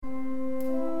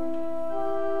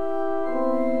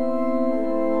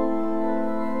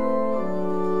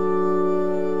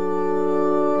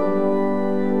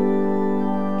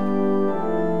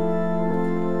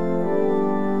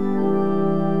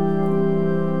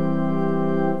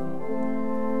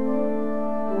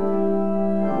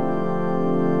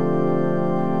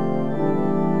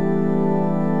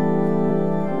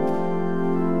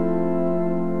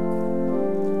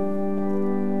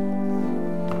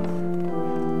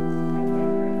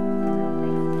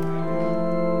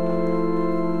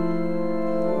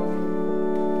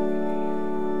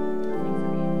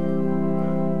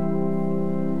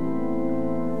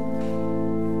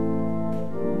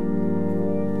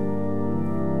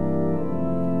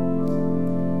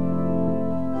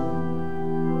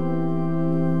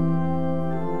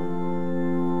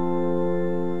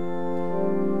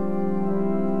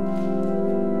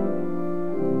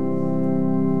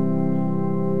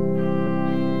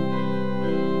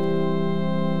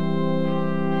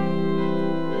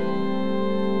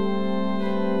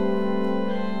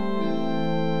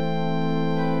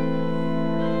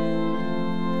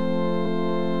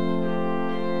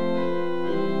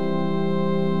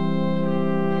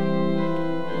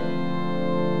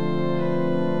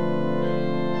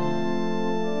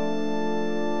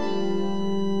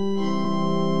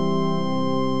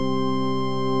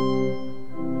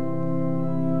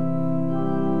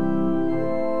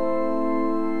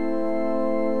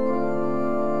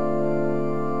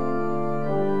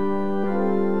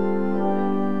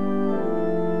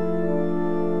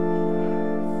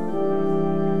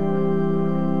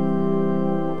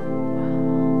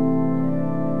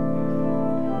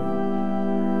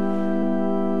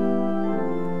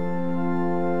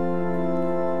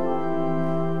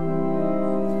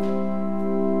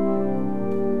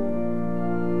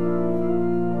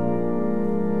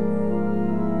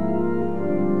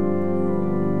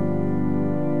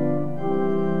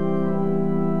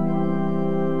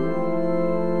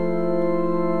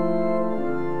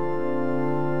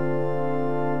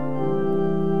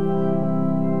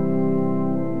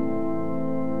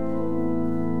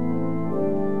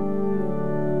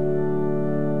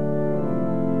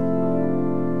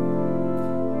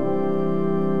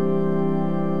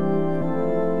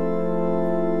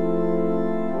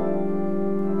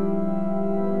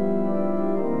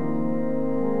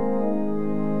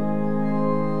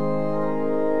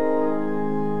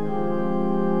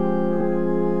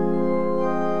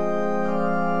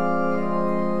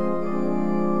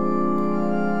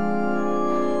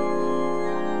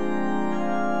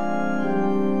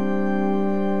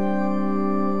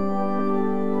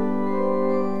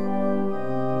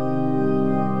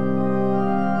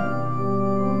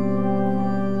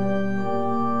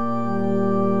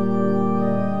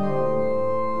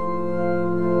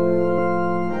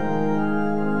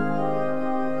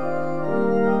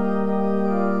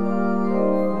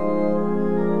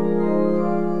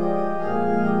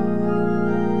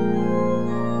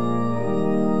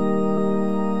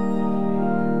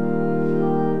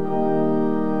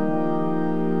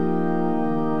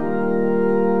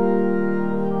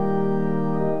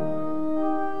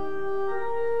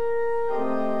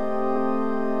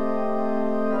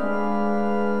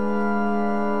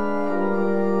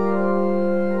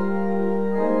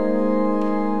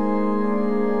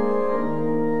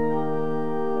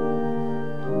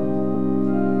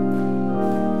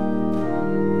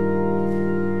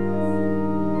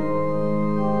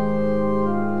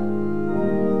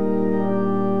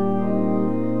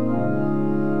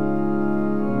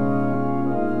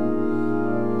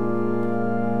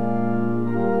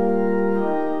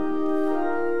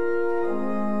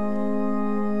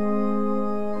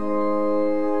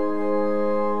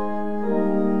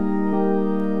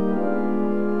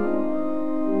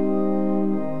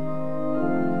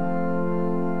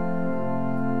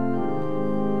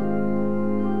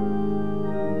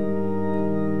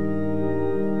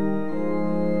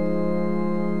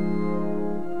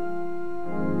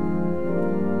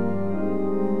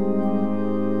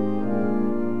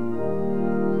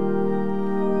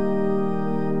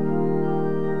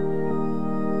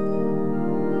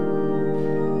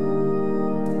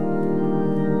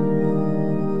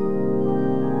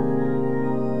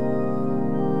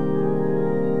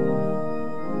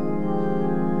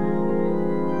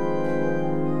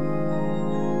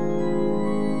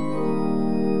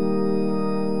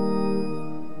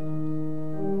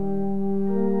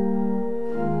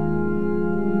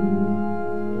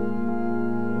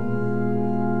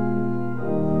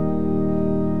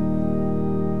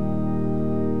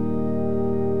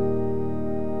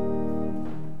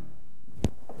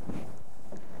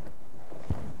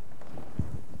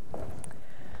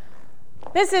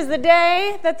This is the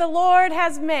day that the Lord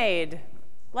has made.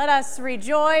 Let us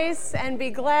rejoice and be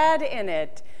glad in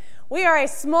it. We are a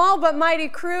small but mighty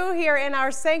crew here in our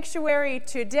sanctuary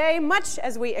today, much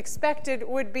as we expected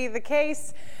would be the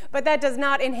case, but that does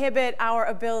not inhibit our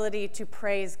ability to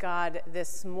praise God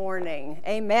this morning.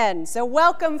 Amen. So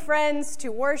welcome, friends,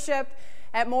 to worship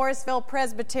at Morrisville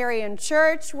Presbyterian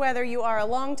Church, whether you are a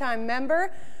longtime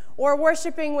member or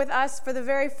worshiping with us for the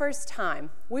very first time.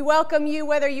 We welcome you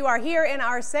whether you are here in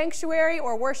our sanctuary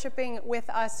or worshiping with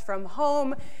us from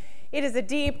home. It is a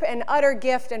deep and utter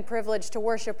gift and privilege to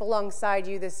worship alongside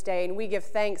you this day, and we give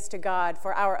thanks to God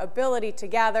for our ability to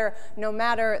gather no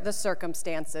matter the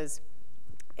circumstances.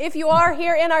 If you are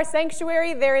here in our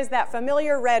sanctuary, there is that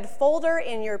familiar red folder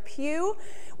in your pew.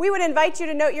 We would invite you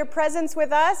to note your presence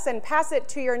with us and pass it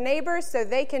to your neighbors so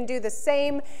they can do the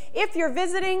same. If you're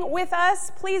visiting with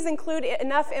us, please include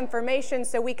enough information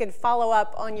so we can follow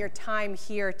up on your time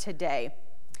here today.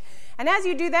 And as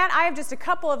you do that, I have just a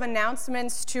couple of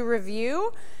announcements to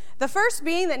review. The first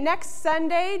being that next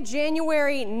Sunday,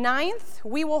 January 9th,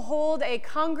 we will hold a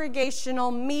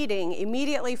congregational meeting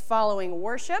immediately following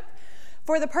worship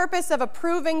for the purpose of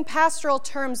approving pastoral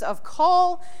terms of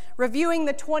call, reviewing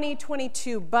the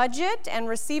 2022 budget, and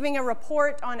receiving a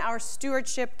report on our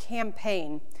stewardship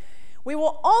campaign. We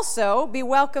will also be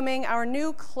welcoming our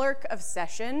new clerk of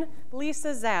session,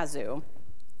 Lisa Zazu.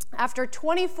 After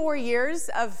 24 years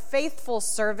of faithful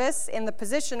service in the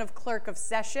position of clerk of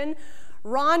session,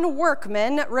 Ron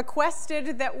Workman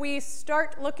requested that we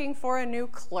start looking for a new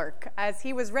clerk as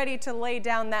he was ready to lay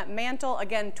down that mantle.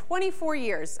 Again, 24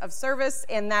 years of service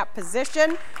in that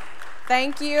position.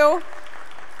 Thank you.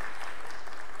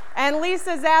 And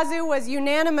Lisa Zazu was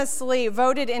unanimously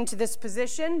voted into this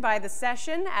position by the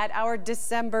session at our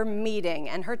December meeting,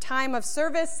 and her time of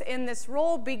service in this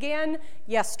role began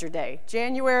yesterday,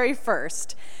 January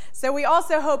 1st. So we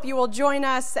also hope you will join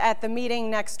us at the meeting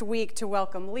next week to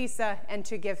welcome Lisa and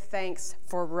to give thanks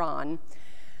for Ron.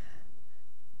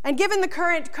 And given the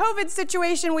current COVID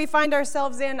situation we find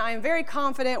ourselves in, I am very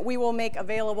confident we will make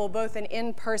available both an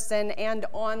in-person and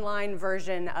online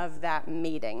version of that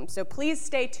meeting. So please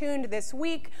stay tuned this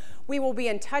week. We will be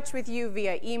in touch with you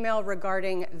via email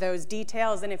regarding those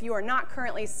details. And if you are not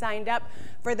currently signed up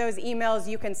for those emails,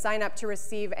 you can sign up to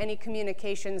receive any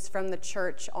communications from the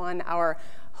church on our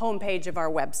homepage of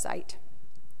our website.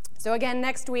 So again,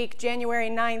 next week, January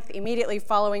 9th, immediately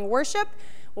following worship,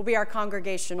 will be our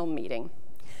congregational meeting.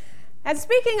 And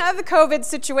speaking of the COVID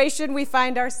situation we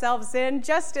find ourselves in,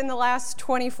 just in the last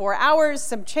 24 hours,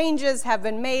 some changes have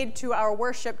been made to our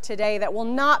worship today that will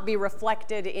not be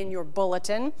reflected in your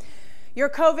bulletin. Your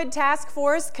COVID task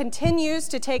force continues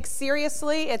to take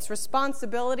seriously its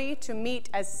responsibility to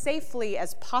meet as safely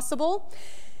as possible,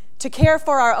 to care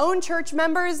for our own church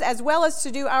members, as well as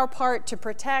to do our part to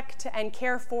protect and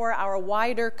care for our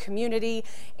wider community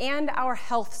and our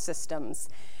health systems.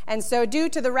 And so due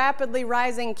to the rapidly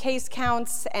rising case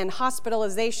counts and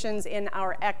hospitalizations in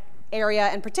our area,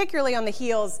 and particularly on the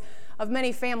heels of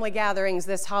many family gatherings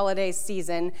this holiday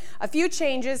season, a few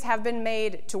changes have been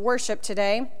made to worship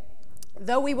today.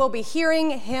 Though we will be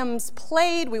hearing hymns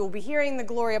played, we will be hearing the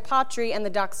Gloria Patri and the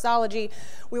doxology,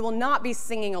 we will not be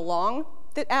singing along.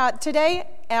 Today,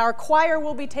 our choir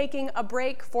will be taking a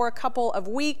break for a couple of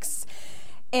weeks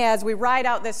as we ride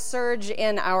out this surge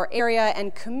in our area,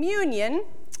 and communion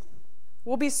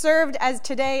will be served as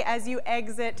today as you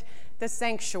exit the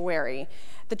sanctuary.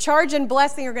 The charge and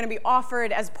blessing are going to be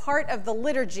offered as part of the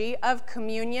liturgy of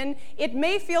communion. It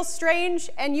may feel strange,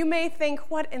 and you may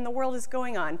think, what in the world is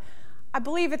going on? I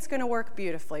believe it's going to work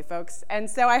beautifully, folks. And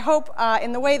so I hope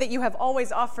in the way that you have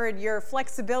always offered your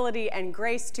flexibility and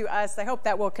grace to us, I hope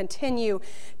that will continue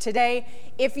today.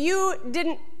 If you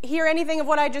didn't hear anything of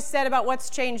what I just said about what's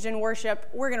changed in worship,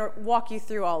 we're going to walk you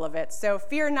through all of it. So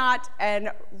fear not and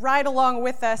ride along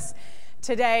with us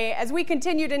today as we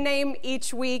continue to name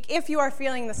each week. If you are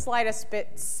feeling the slightest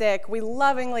bit sick, we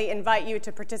lovingly invite you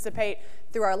to participate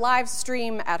through our live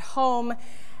stream at home.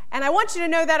 And I want you to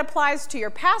know that applies to your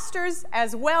pastors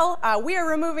as well. We are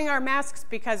removing our masks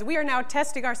because we are now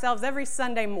testing ourselves every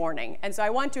Sunday morning. And so I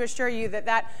want to assure you that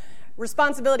that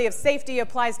responsibility of safety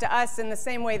applies to us in the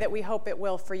same way that we hope it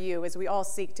will for you as we all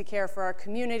seek to care for our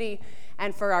community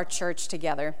and for our church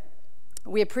together.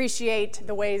 We appreciate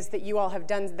the ways that you all have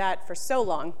done that for so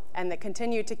long and that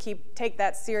continue to take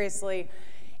that seriously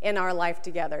in our life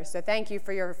together. So thank you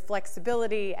for your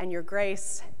flexibility and your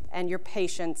grace and your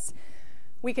patience.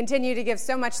 We continue to give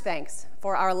so much thanks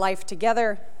for our life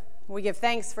together. We give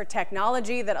thanks for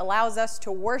technology that allows us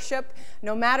to worship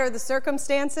no matter the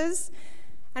circumstances.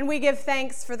 And we give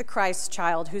thanks for the Christ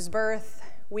child whose birth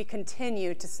we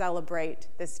continue to celebrate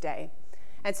this day.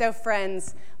 And so,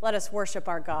 friends, let us worship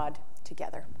our God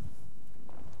together.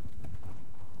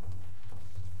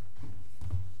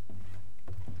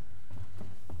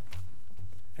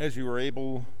 As you are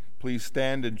able, please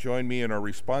stand and join me in our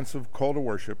responsive call to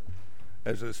worship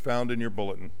as is found in your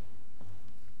bulletin.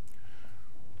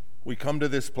 We come to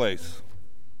this place,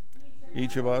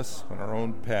 each of us on our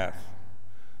own path.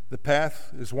 The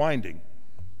path is winding.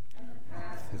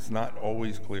 It's not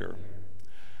always clear.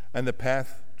 And the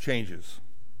path changes,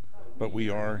 but we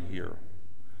are here.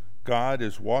 God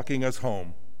is walking us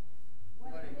home.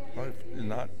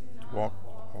 Not walk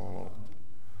alone.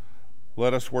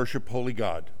 Let us worship Holy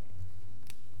God.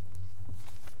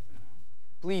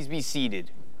 Please be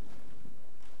seated.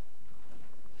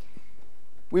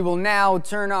 We will now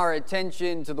turn our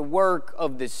attention to the work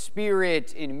of the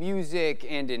Spirit in music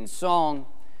and in song.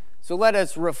 So let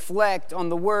us reflect on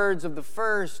the words of the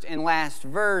first and last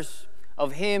verse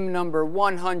of hymn number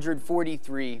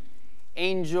 143,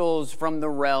 Angels from the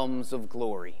Realms of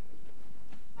Glory.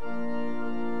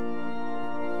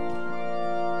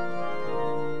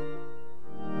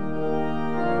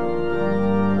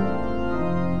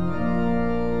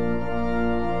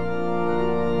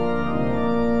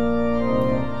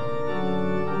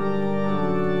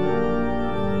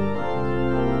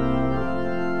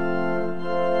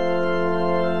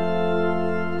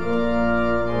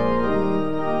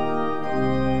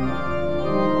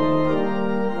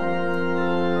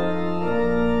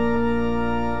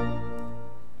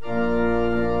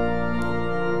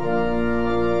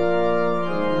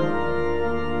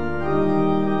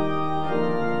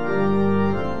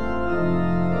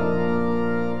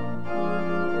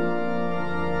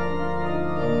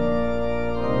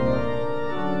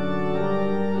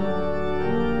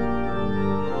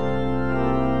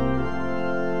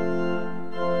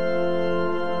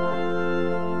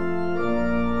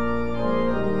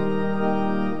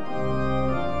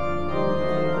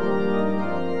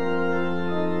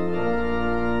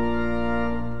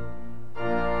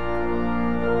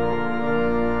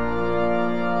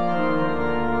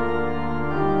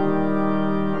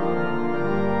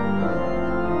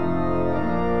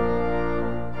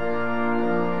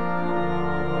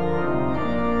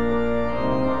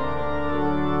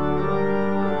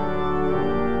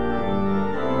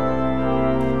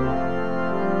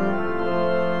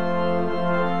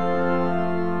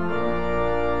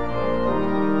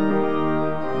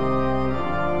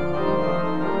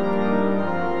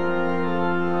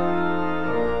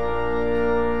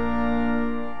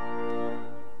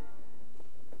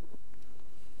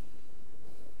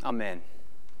 Amen.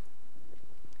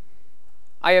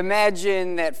 I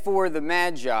imagine that for the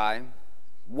Magi,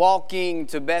 walking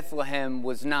to Bethlehem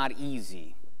was not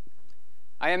easy.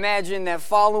 I imagine that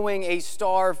following a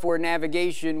star for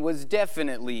navigation was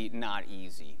definitely not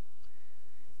easy.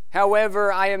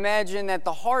 However, I imagine that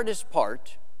the hardest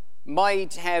part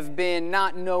might have been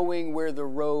not knowing where the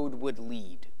road would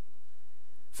lead.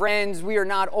 Friends, we are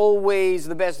not always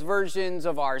the best versions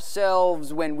of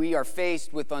ourselves when we are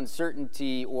faced with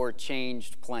uncertainty or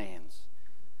changed plans.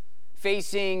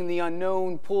 Facing the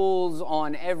unknown pulls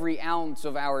on every ounce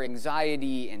of our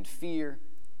anxiety and fear.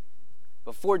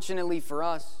 But fortunately for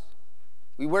us,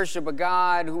 we worship a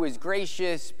God who is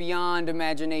gracious beyond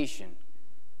imagination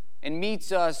and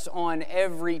meets us on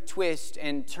every twist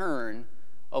and turn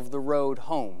of the road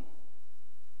home.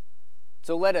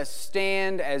 So let us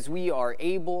stand as we are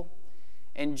able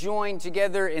and join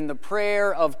together in the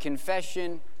prayer of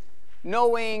confession,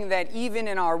 knowing that even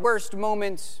in our worst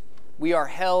moments, we are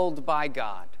held by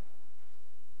God.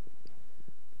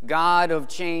 God of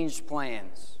changed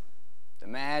plans, the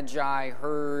Magi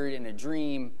heard in a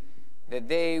dream that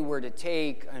they were to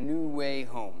take a new way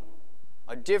home,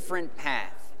 a different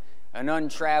path, an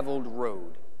untraveled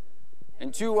road.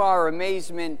 And to our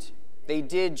amazement, they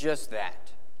did just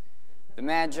that. The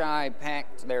Magi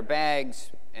packed their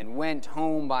bags and went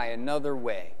home by another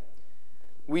way.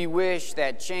 We wish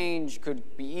that change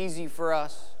could be easy for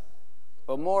us,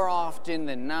 but more often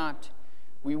than not,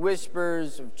 we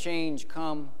whispers of change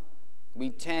come. We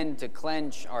tend to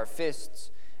clench our fists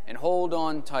and hold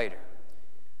on tighter.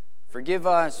 Forgive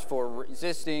us for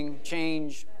resisting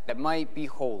change that might be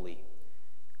holy.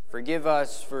 Forgive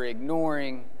us for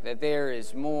ignoring that there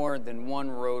is more than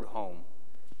one road home.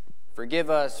 Forgive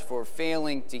us for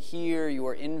failing to hear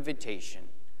your invitation,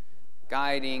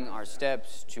 guiding our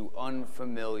steps to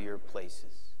unfamiliar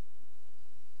places.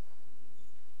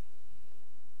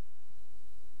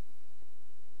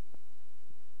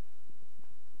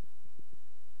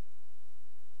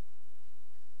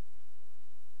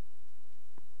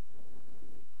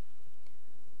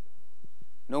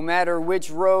 no matter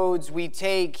which roads we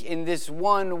take in this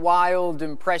one wild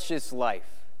and precious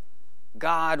life,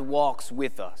 God walks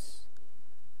with us.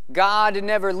 God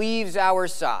never leaves our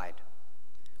side.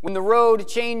 When the road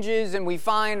changes and we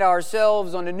find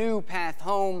ourselves on a new path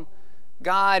home,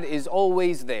 God is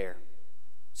always there.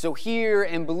 So hear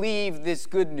and believe this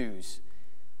good news.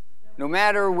 No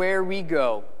matter where we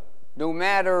go, no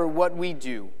matter what we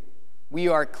do, we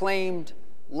are claimed,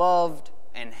 loved,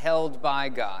 and held by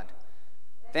God.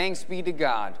 Thanks be to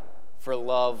God for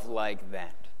love like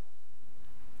that.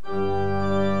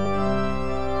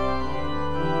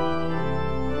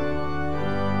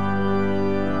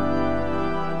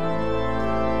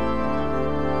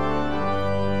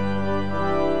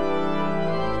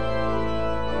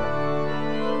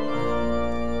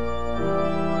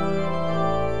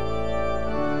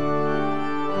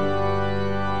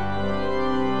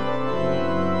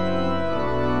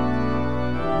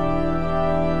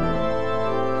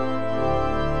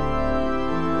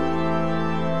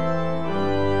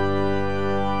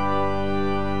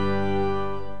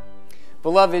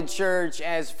 Beloved church,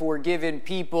 as forgiven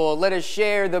people, let us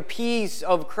share the peace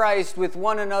of Christ with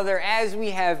one another as we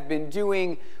have been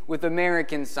doing with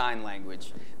American Sign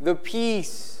Language. The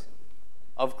peace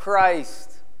of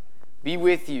Christ be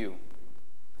with you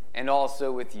and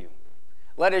also with you.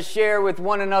 Let us share with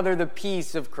one another the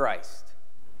peace of Christ.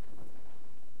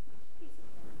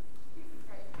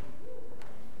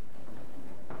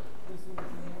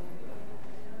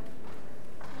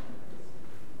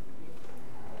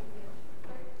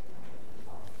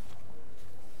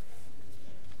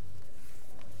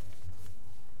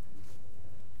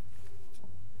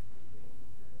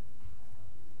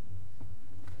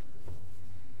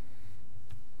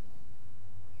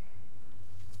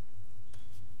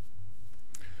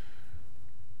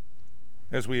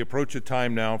 As we approach a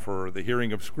time now for the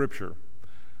hearing of Scripture,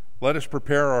 let us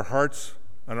prepare our hearts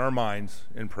and our minds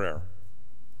in prayer.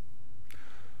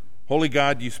 Holy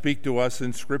God, you speak to us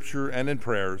in Scripture and in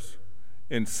prayers,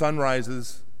 in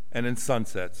sunrises and in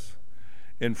sunsets,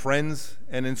 in friends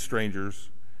and in strangers,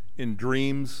 in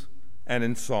dreams and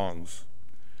in songs.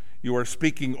 You are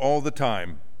speaking all the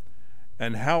time,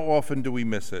 and how often do we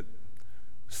miss it?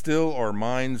 Still our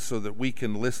minds so that we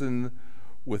can listen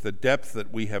with a depth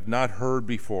that we have not heard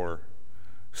before.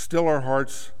 Still our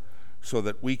hearts so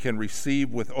that we can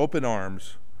receive with open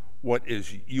arms what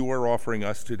is you are offering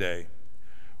us today.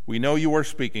 We know you are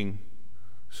speaking,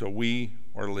 so we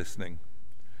are listening.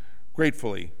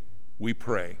 Gratefully, we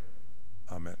pray.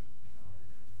 Amen.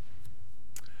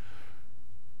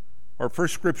 Our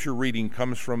first scripture reading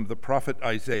comes from the prophet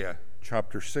Isaiah,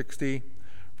 chapter 60,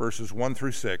 verses 1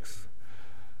 through 6.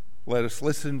 Let us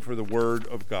listen for the word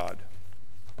of God.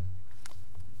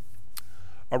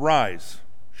 Arise,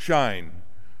 shine,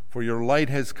 for your light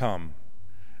has come,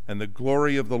 and the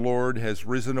glory of the Lord has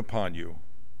risen upon you.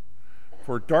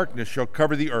 For darkness shall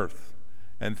cover the earth,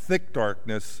 and thick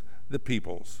darkness the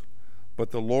peoples.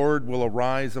 But the Lord will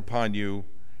arise upon you,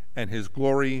 and his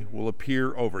glory will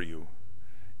appear over you.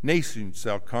 Nations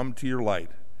shall come to your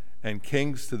light, and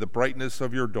kings to the brightness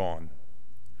of your dawn.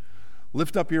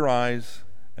 Lift up your eyes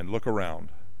and look around.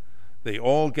 They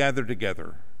all gather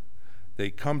together. They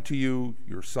come to you,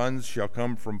 your sons shall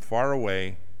come from far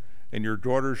away, and your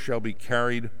daughters shall be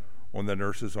carried on the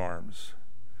nurse's arms.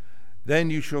 Then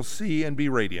you shall see and be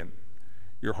radiant.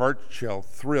 Your heart shall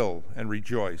thrill and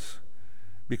rejoice,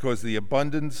 because the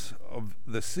abundance of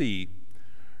the sea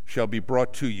shall be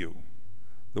brought to you.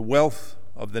 The wealth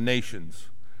of the nations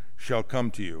shall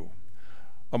come to you.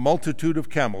 A multitude of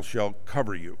camels shall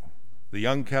cover you, the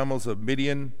young camels of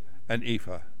Midian and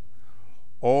Ephah.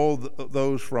 All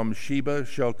those from Sheba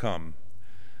shall come.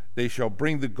 They shall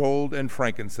bring the gold and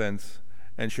frankincense,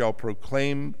 and shall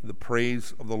proclaim the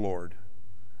praise of the Lord.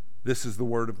 This is the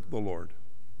word of the Lord.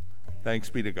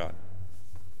 Thanks be to God.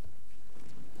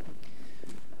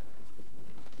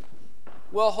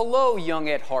 Well, hello, young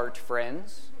at heart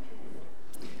friends.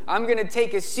 I'm going to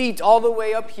take a seat all the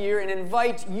way up here and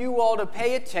invite you all to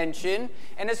pay attention,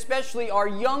 and especially our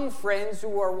young friends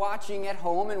who are watching at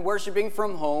home and worshiping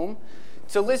from home,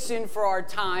 to listen for our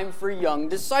time for young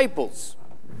disciples.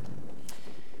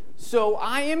 So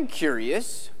I am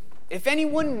curious if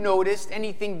anyone noticed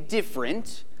anything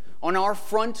different on our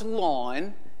front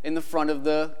lawn in the front of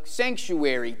the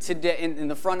sanctuary today, in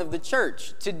the front of the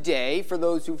church today for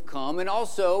those who've come, and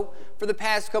also for the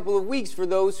past couple of weeks for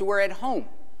those who are at home.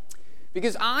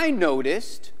 Because I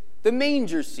noticed the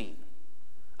manger scene.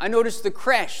 I noticed the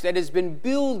creche that has been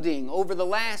building over the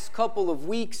last couple of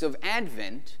weeks of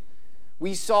Advent.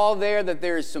 We saw there that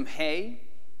there is some hay,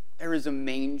 there is a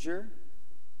manger,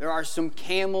 there are some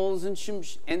camels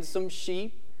and some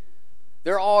sheep,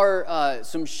 There are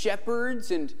some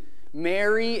shepherds and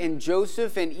Mary and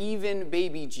Joseph and even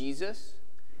baby Jesus.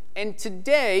 And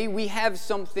today we have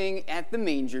something at the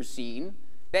manger scene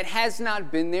that has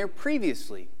not been there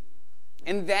previously.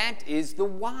 And that is the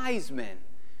wise men.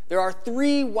 There are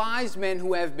 3 wise men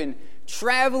who have been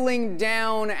traveling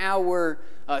down our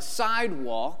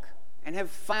sidewalk and have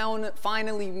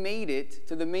finally made it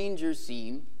to the manger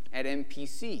scene at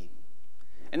MPC.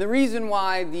 And the reason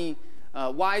why the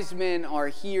wise men are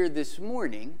here this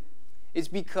morning is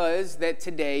because that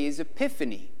today is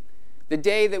Epiphany, the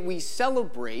day that we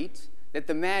celebrate that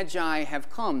the Magi have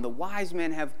come, the wise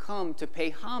men have come to pay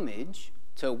homage,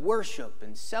 to worship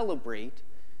and celebrate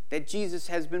that Jesus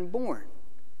has been born.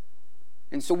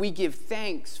 And so we give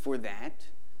thanks for that.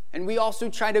 And we also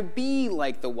try to be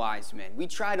like the wise men. We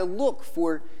try to look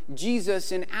for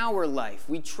Jesus in our life.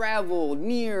 We travel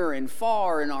near and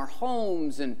far in our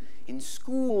homes and in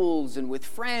schools and with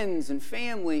friends and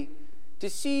family to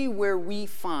see where we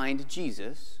find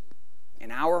Jesus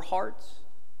in our hearts,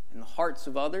 in the hearts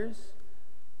of others,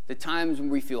 the times when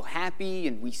we feel happy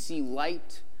and we see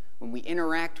light, when we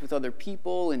interact with other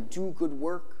people and do good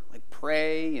work, like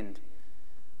pray and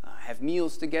have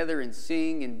meals together and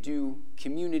sing and do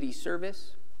community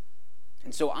service.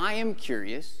 And so I am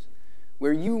curious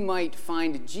where you might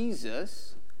find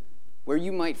Jesus, where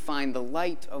you might find the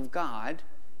light of God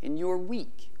in your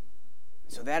week.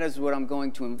 So that is what I'm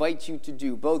going to invite you to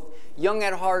do, both young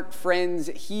at heart friends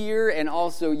here and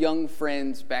also young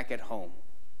friends back at home.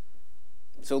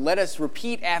 So let us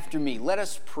repeat after me. Let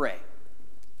us pray.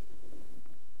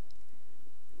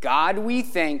 God, we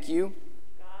thank you.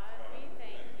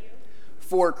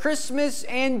 For Christmas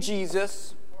and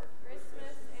Jesus.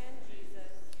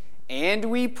 And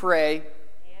we pray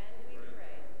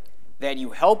that you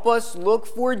help us look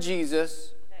for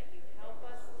Jesus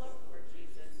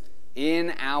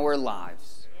in our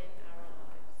lives.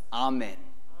 Amen.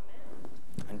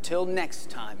 Until next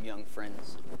time, young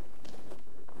friends.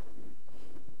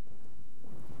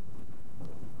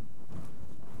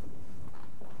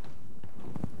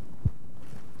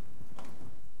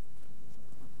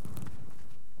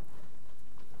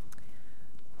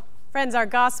 Friends, our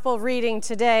gospel reading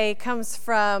today comes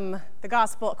from the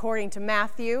gospel according to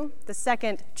Matthew, the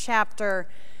 2nd chapter,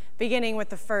 beginning with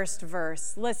the 1st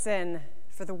verse. Listen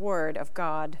for the word of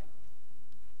God.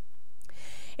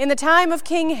 In the time of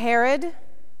King Herod,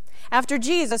 after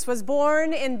Jesus was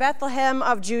born in Bethlehem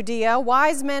of Judea,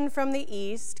 wise men from the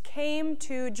east came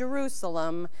to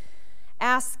Jerusalem,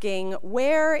 asking,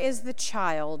 "Where is the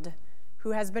child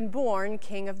who has been born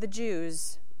King of the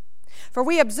Jews? For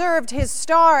we observed his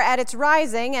star at its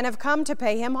rising and have come to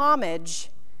pay him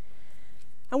homage."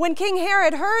 And when King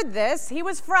Herod heard this, he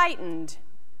was frightened,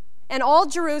 and all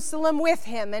Jerusalem with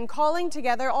him, and calling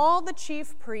together all the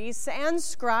chief priests and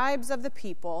scribes of the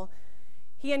people,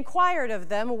 he inquired of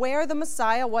them where the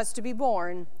Messiah was to be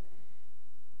born.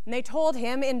 And they told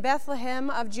him, "In Bethlehem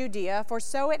of Judea, for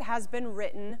so it has been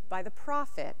written by the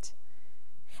prophet.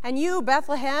 And you,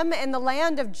 Bethlehem, in the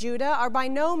land of Judah, are by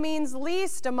no means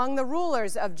least among the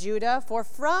rulers of Judah, for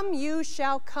from you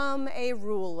shall come a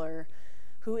ruler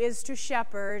who is to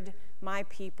shepherd my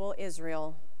people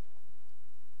Israel."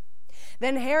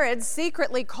 Then Herod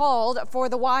secretly called for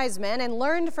the wise men and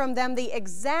learned from them the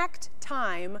exact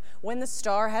time when the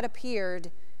star had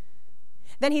appeared.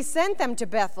 Then he sent them to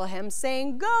Bethlehem,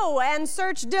 saying, "Go and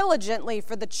search diligently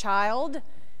for the child.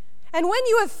 And when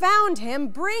you have found him,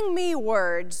 bring me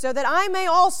word, so that I may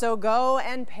also go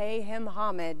and pay him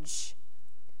homage."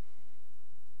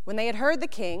 When they had heard the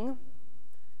king,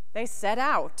 they set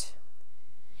out.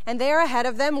 And there ahead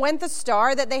of them went the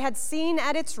star that they had seen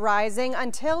at its rising,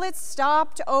 until it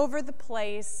stopped over the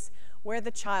place where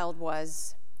the child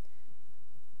was.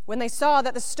 When they saw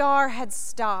that the star had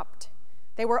stopped,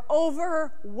 they were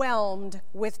overwhelmed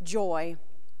with joy.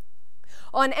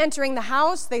 On entering the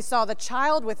house, they saw the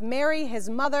child with Mary, his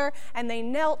mother, and they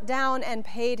knelt down and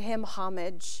paid him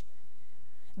homage.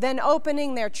 Then,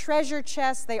 opening their treasure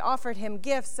chests, they offered him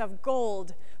gifts of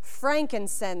gold,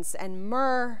 frankincense, and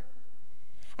myrrh.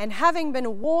 And having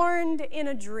been warned in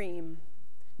a dream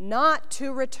not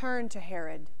to return to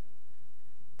Herod,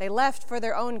 they left for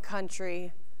their own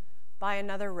country by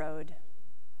another road.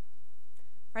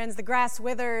 Friends, the grass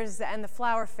withers and the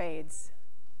flower fades,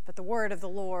 but the word of the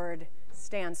Lord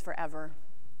stands forever.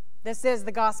 This is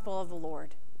the gospel of the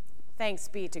Lord. Thanks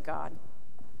be to God.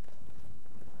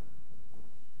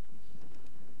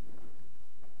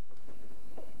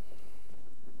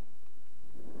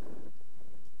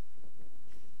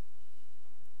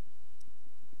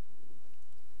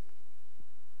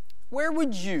 Where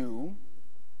would you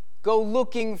go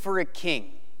looking for a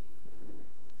king?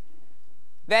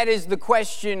 That is the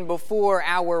question before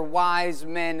our wise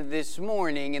men this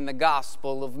morning in the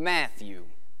Gospel of Matthew.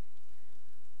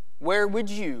 Where would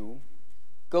you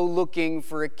go looking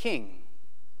for a king?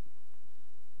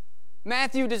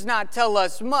 Matthew does not tell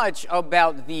us much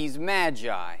about these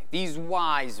magi, these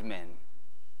wise men.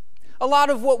 A lot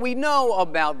of what we know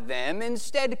about them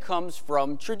instead comes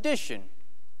from tradition.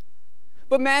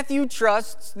 But Matthew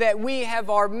trusts that we have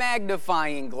our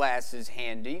magnifying glasses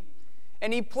handy,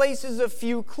 and he places a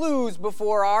few clues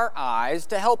before our eyes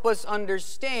to help us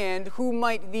understand who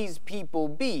might these people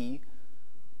be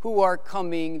who are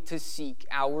coming to seek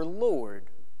our Lord.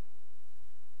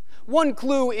 One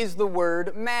clue is the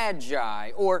word magi,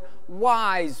 or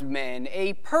wise men,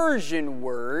 a Persian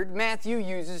word Matthew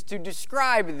uses to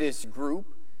describe this group,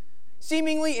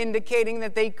 seemingly indicating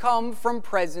that they come from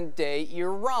present-day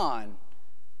Iran,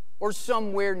 or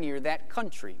somewhere near that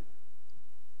country.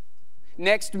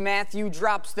 Next, Matthew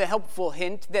drops the helpful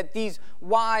hint that these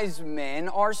wise men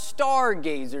are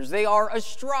stargazers. They are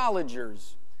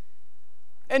astrologers.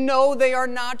 And no, they are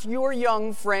not your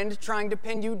young friend trying to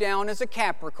pin you down as a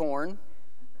Capricorn,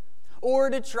 or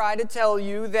to try to tell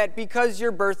you that because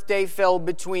your birthday fell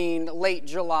between late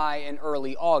July and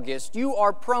early August, you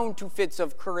are prone to fits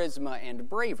of charisma and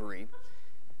bravery.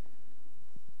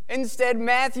 Instead,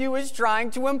 Matthew is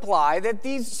trying to imply that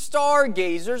these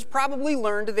stargazers probably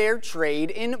learned their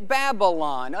trade in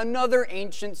Babylon, another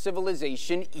ancient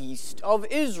civilization east of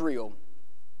Israel.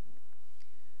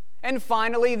 And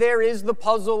finally, there is the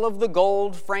puzzle of the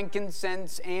gold,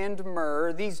 frankincense, and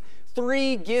myrrh, these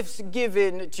three gifts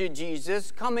given to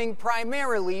Jesus, coming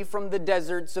primarily from the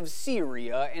deserts of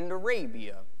Syria and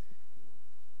Arabia.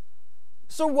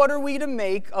 So what are we to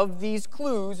make of these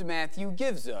clues Matthew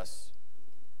gives us?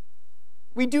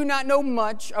 We do not know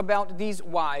much about these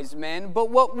wise men, but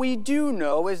what we do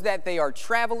know is that they are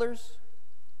travelers,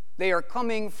 they are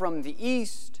coming from the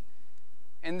east,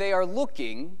 and they are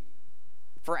looking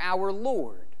for our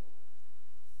Lord.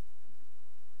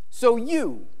 So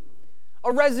you,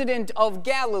 a resident of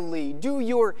Galilee, do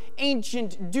your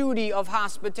ancient duty of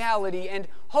hospitality and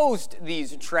host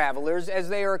these travelers as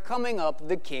they are coming up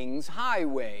the King's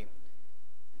Highway.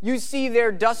 You see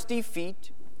their dusty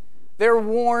feet, their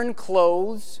worn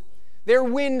clothes, their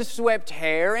wind-swept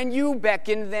hair, and you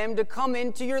beckon them to come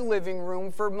into your living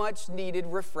room for much-needed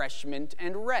refreshment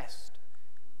and rest.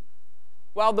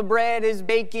 While the bread is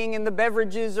baking and the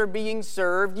beverages are being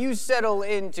served, you settle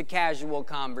into casual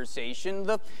conversation,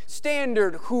 the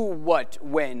standard who, what,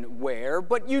 when, where,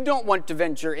 but you don't want to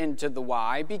venture into the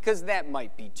why because that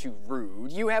might be too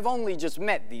rude. You have only just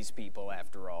met these people,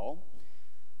 after all.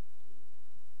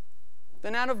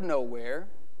 Then out of nowhere,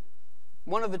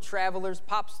 one of the travelers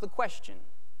pops the question,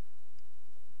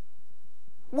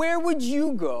 where would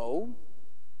you go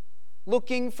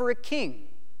looking for a king?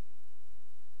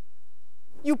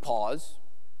 You pause.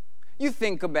 You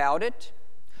think about it.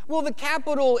 Well, the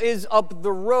capital is up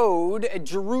the road at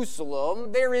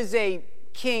Jerusalem. There is a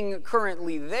king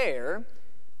currently there.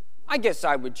 I guess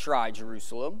I would try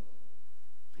Jerusalem.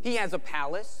 He has a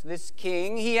palace, this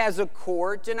king. He has a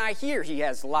court, and I hear he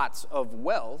has lots of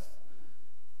wealth.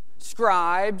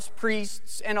 Scribes,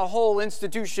 priests, and a whole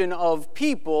institution of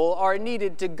people are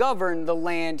needed to govern the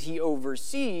land he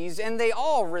oversees, and they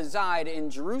all reside in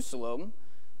Jerusalem.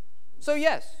 So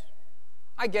yes,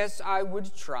 I guess I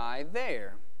would try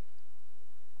there.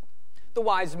 The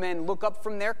wise men look up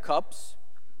from their cups,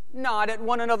 nod at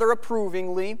one another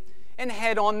approvingly, and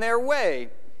head on their way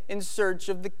in search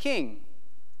of the king.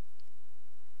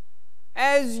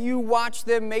 As you watch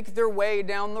them make their way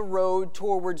down the road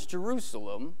towards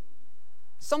Jerusalem,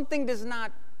 something does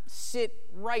not sit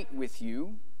right with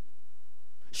you.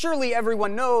 Surely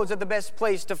everyone knows that the best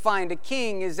place to find a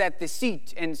king is at the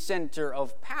seat and center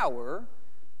of power,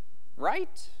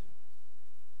 right?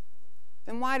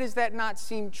 Then why does that not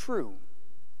seem true?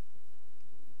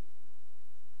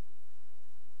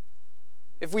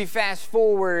 If we fast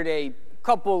forward a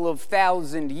couple of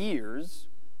thousand years,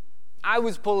 I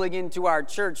was pulling into our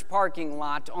church parking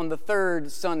lot on the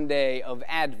third Sunday of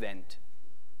Advent.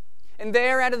 And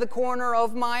there, out of the corner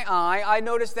of my eye, I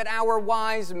noticed that our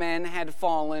wise men had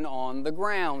fallen on the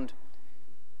ground.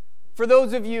 For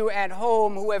those of you at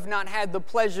home who have not had the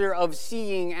pleasure of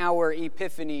seeing our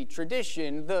Epiphany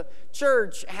tradition, the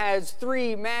church has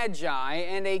 3 magi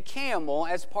and a camel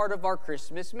as part of our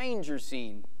Christmas manger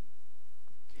scene.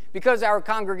 Because our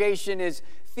congregation is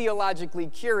theologically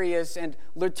curious and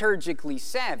liturgically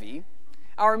savvy,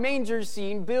 our manger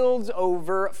scene builds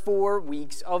over 4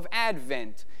 weeks of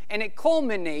Advent, and it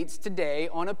culminates today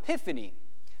on Epiphany,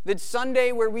 the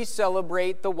Sunday where we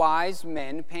celebrate the wise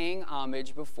men paying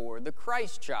homage before the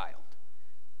Christ child.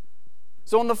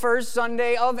 So on the first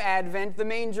Sunday of Advent, the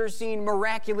manger scene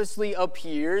miraculously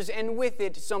appears, and with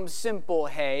it some simple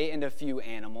hay and a few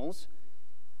animals.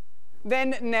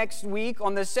 Then next week,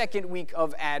 on the second week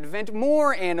of Advent,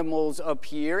 more animals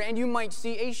appear, and you might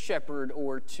see a shepherd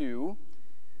or two.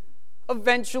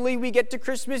 Eventually, we get to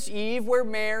Christmas Eve, where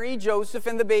Mary, Joseph,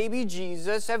 and the baby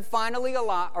Jesus have finally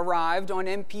arrived on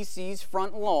MPC's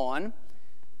front lawn.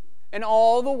 And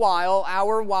all the while,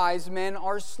 our wise men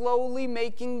are slowly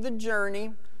making the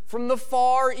journey from the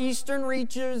far eastern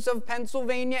reaches of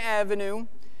Pennsylvania Avenue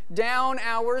down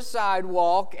our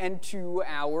sidewalk and to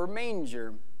our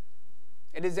manger.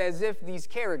 It is as if these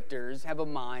characters have a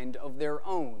mind of their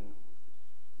own.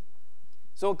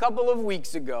 So a couple of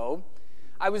weeks ago,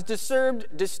 I was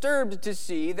disturbed to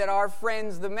see that our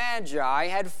friends the Magi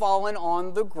had fallen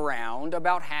on the ground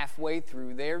about halfway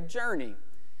through their journey.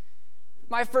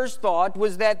 My first thought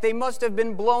was that they must have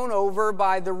been blown over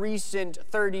by the recent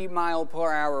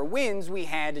 30-mile-per-hour winds we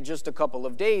had just a couple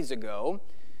of days ago.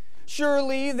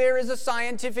 Surely there is a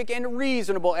scientific and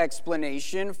reasonable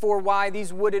explanation for why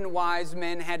these wooden wise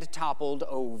men had toppled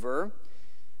over.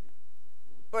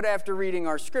 But after reading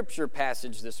our scripture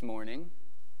passage this morning,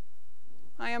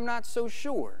 I am not so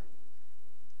sure.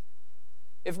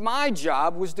 If my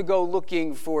job was to go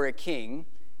looking for a king,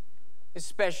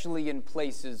 especially in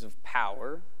places of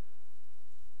power,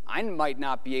 I might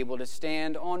not be able to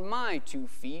stand on my 2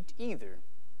 feet either.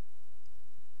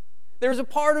 There's a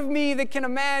part of me that can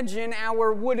imagine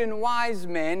our wooden wise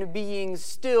men being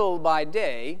still by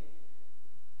day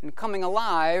and coming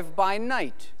alive by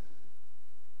night.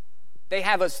 They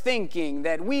have us thinking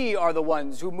that we are the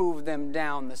ones who moved them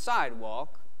down the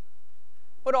sidewalk,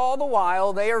 but all the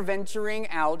while they are venturing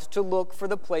out to look for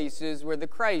the places where the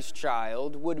Christ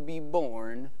child would be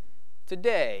born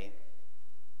today.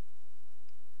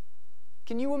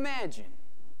 Can you imagine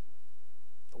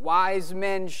the wise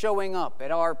men showing up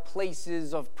at our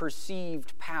places of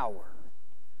perceived power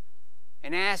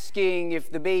and asking if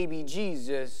the baby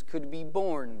Jesus could be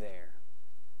born there?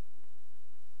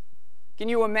 Can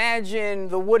you imagine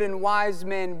the wooden wise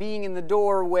men being in the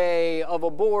doorway of a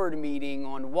board meeting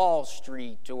on Wall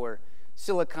Street or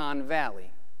Silicon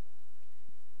Valley?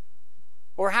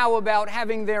 Or how about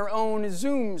having their own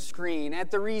Zoom screen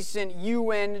at the recent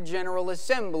UN General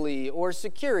Assembly or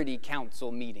Security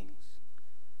Council meetings?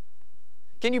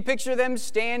 Can you picture them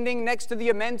standing next to the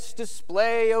immense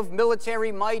display of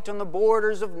military might on the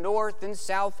borders of North and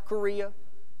South Korea,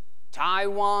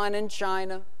 Taiwan and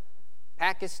China,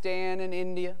 Pakistan and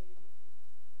India?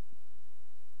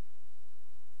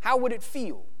 How would it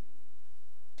feel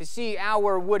to see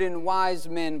our wooden wise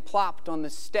men plopped on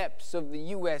the steps of the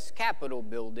U.S. Capitol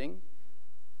building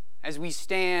as we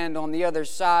stand on the other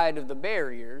side of the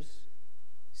barriers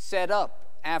set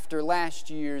up after last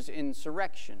year's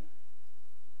insurrection?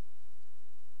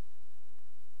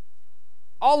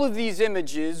 All of these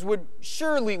images would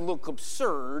surely look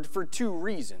absurd for 2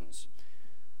 reasons.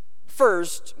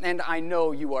 First, and I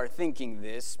know you are thinking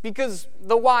this, because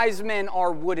the wise men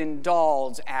are wooden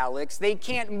dolls, Alex. They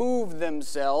can't move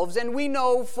themselves, and we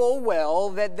know full well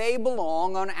that they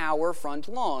belong on our front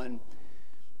lawn.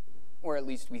 Or at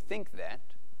least we think that.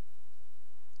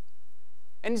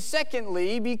 And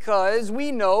secondly, because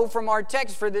we know from our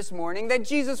text for this morning that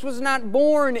Jesus was not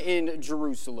born in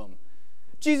Jerusalem.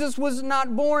 Jesus was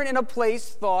not born in a place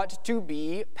thought to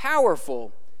be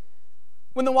powerful.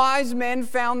 When the wise men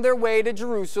found their way to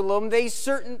Jerusalem, they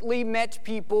certainly met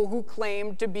people who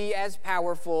claimed to be as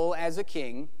powerful as a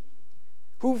king,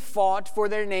 who fought for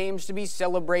their names to be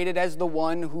celebrated as the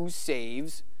one who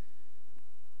saves.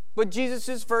 But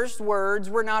Jesus' first words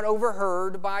were not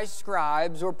overheard by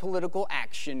scribes or political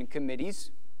action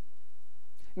committees.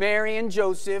 Mary and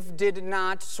Joseph did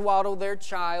not swaddle their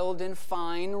child in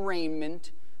fine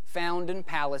raiment found in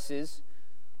palaces,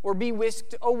 or be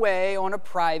whisked away on a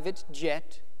private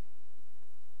jet.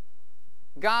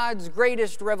 God's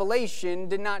greatest revelation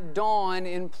did not dawn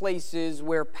in places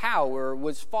where power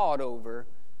was fought over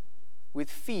with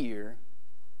fear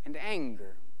and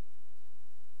anger.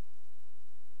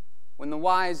 When the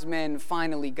wise men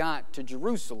finally got to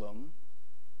Jerusalem,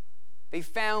 they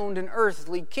found an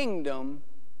earthly kingdom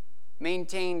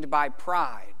maintained by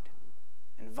pride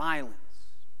and violence.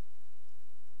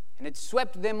 And it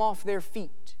swept them off their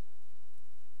feet,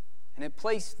 and it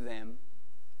placed them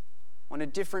on a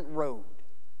different road.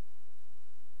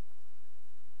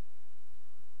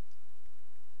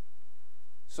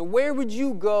 So where would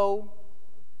you go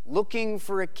looking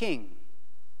for a king,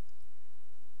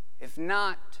 if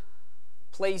not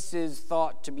places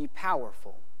thought to be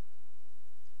powerful?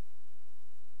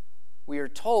 We are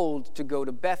told to go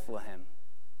to Bethlehem.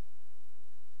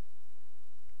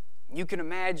 You can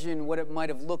imagine what it might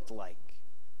have looked like.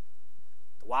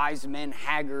 The wise men,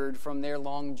 haggard from their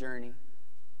long journey,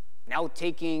 now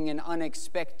taking an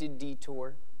unexpected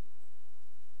detour.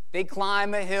 They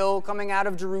climb a hill coming out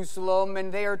of Jerusalem,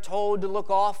 and they are told to look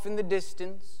off in the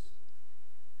distance.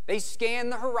 They scan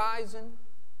the horizon,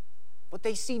 but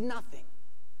they see nothing.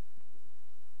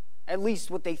 At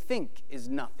least what they think is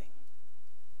nothing.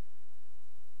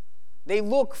 They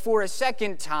look for a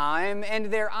second time, and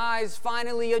their eyes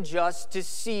finally adjust to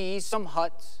see some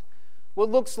huts, what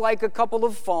looks like a couple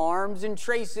of farms, and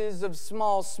traces of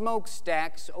small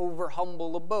smokestacks over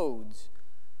humble abodes,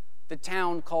 the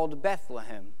town called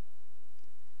Bethlehem.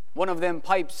 One of them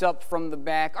pipes up from the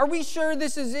back, "Are we sure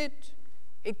this is it?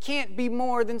 It can't be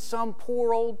more than some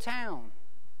poor old town."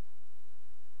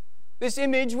 This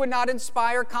image would not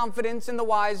inspire confidence in the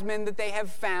wise men that they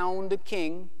have found a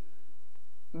king.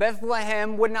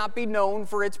 Bethlehem would not be known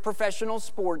for its professional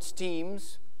sports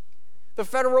teams. The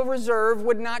Federal Reserve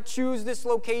would not choose this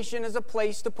location as a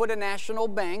place to put a national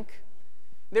bank.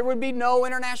 There would be no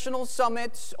international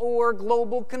summits or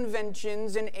global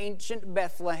conventions in ancient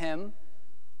Bethlehem.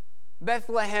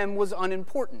 Bethlehem was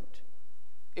unimportant.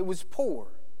 It was poor.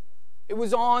 It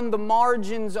was on the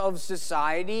margins of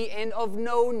society and of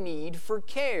no need for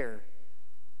care.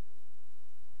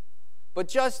 But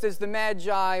just as the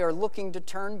Magi are looking to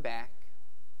turn back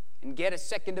and get a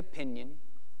second opinion,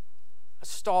 a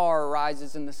star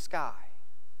rises in the sky.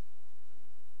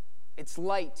 Its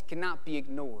light cannot be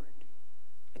ignored.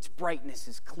 Its brightness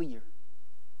is clear.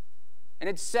 And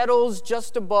it settles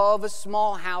just above a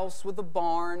small house with a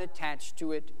barn attached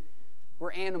to it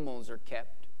where animals are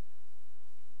kept.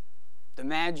 The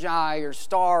Magi are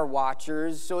star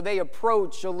watchers, so they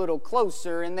approach a little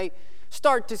closer and they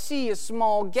start to see a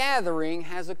small gathering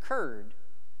has occurred.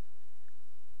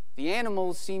 The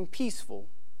animals seem peaceful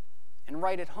and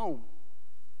right at home.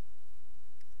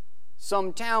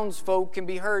 Some townsfolk can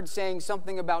be heard saying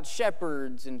something about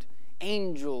shepherds and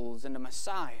angels and a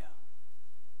Messiah.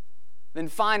 Then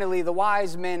finally, the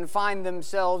wise men find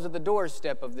themselves at the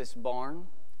doorstep of this barn,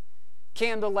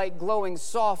 candlelight glowing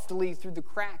softly through the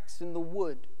cracks in the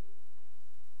wood.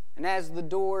 And as the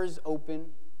doors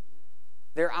open,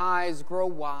 their eyes grow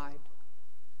wide,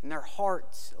 and their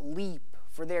hearts leap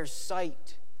for their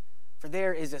sight, for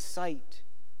there is a sight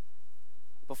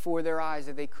before their eyes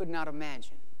that they could not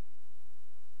imagine.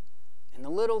 In the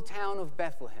little town of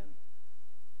Bethlehem,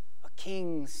 a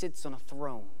king sits on a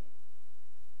throne.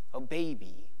 A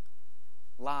baby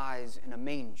lies in a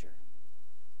manger.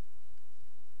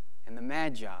 And the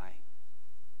Magi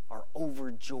are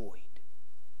overjoyed.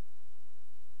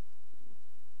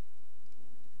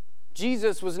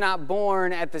 Jesus was not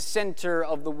born at the center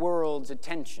of the world's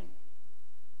attention.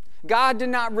 God did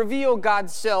not reveal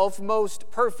God's self most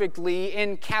perfectly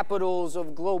in capitals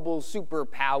of global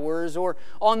superpowers or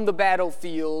on the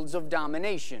battlefields of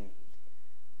domination.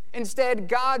 Instead,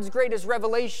 God's greatest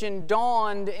revelation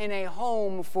dawned in a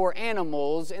home for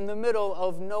animals in the middle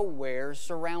of nowhere,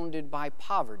 surrounded by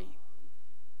poverty.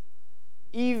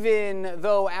 Even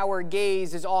though our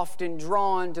gaze is often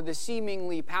drawn to the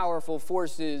seemingly powerful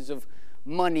forces of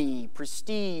money,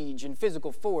 prestige, and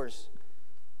physical force,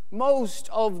 most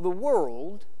of the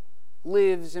world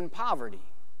lives in poverty.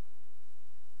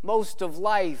 Most of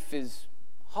life is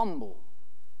humble,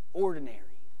 ordinary,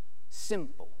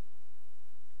 simple.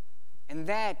 And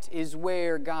that is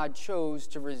where God chose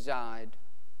to reside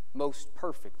most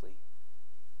perfectly.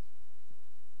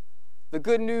 The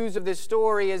good news of this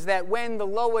story is that when the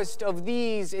lowest of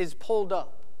these is pulled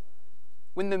up,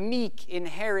 when the meek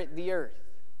inherit the earth,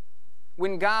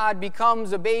 when God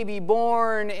becomes a baby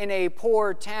born in a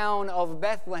poor town of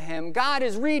Bethlehem, God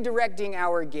is redirecting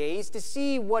our gaze to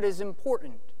see what is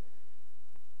important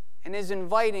and is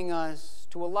inviting us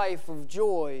to a life of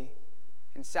joy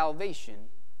and salvation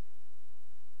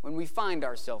when we find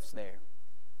ourselves there.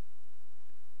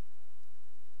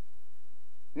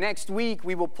 Next week,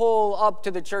 we will pull up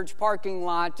to the church parking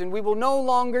lot and we will no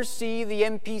longer see the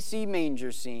MPC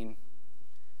manger scene.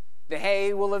 The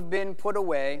hay will have been put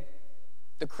away,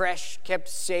 the creche kept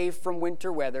safe from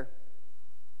winter weather.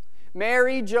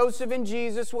 Mary, Joseph, and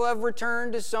Jesus will have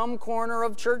returned to some corner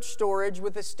of church storage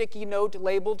with a sticky note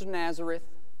labeled Nazareth.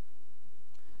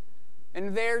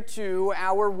 And there too,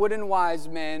 our wooden wise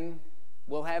men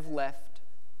will have left.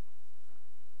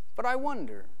 But I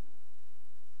wonder,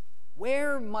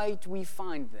 where might we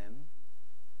find them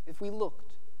if we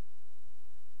looked?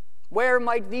 Where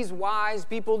might these wise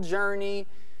people journey?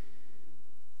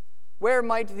 Where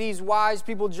might these wise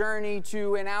people journey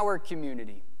to in our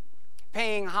community,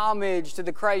 paying homage to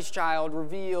the Christ child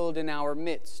revealed in our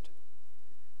midst?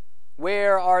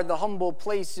 Where are the humble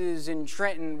places in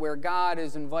Trenton where God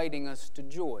is inviting us to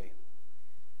joy?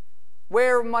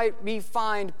 Where might we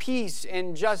find peace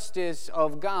and justice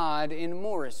of God in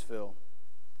Morrisville?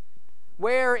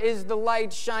 Where is the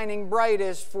light shining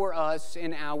brightest for us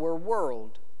in our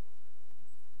world?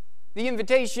 The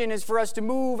invitation is for us to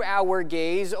move our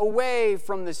gaze away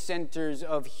from the centers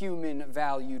of human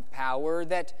valued power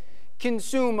that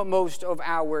consume most of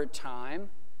our time,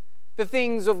 the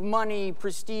things of money,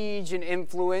 prestige, and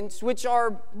influence, which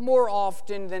are more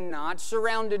often than not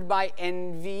surrounded by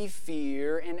envy,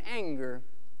 fear, and anger.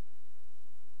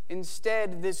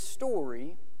 Instead, this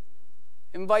story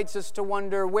invites us to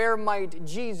wonder, where might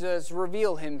Jesus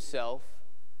reveal himself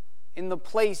in the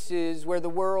places where the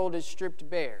world is stripped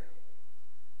bare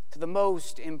to the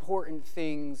most important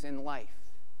things in life: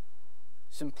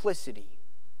 simplicity,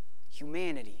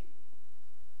 humanity,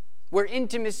 where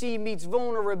intimacy meets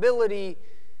vulnerability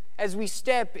as we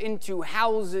step into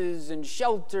houses and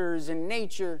shelters and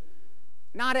nature,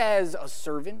 not as a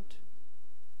servant,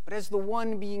 but as the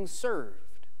one being served.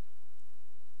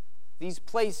 These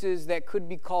places that could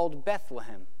be called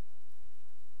Bethlehem,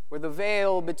 where the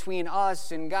veil between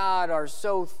us and God are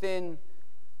so thin,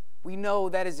 we know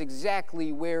that is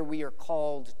exactly where we are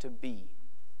called to be.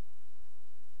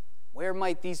 Where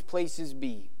might these places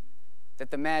be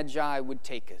that the Magi would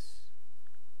take us?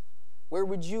 Where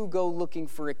would you go looking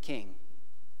for a king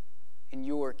in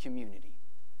your community?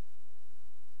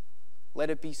 Let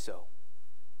it be so.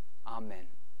 Amen.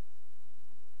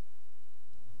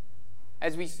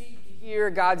 As we seek to hear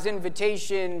God's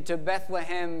invitation to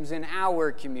Bethlehems in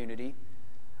our community,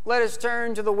 let us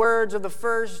turn to the words of the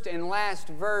first and last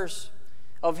verse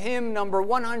of hymn number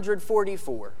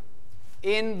 144,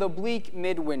 In the Bleak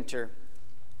Midwinter,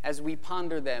 as we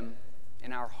ponder them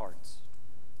in our hearts.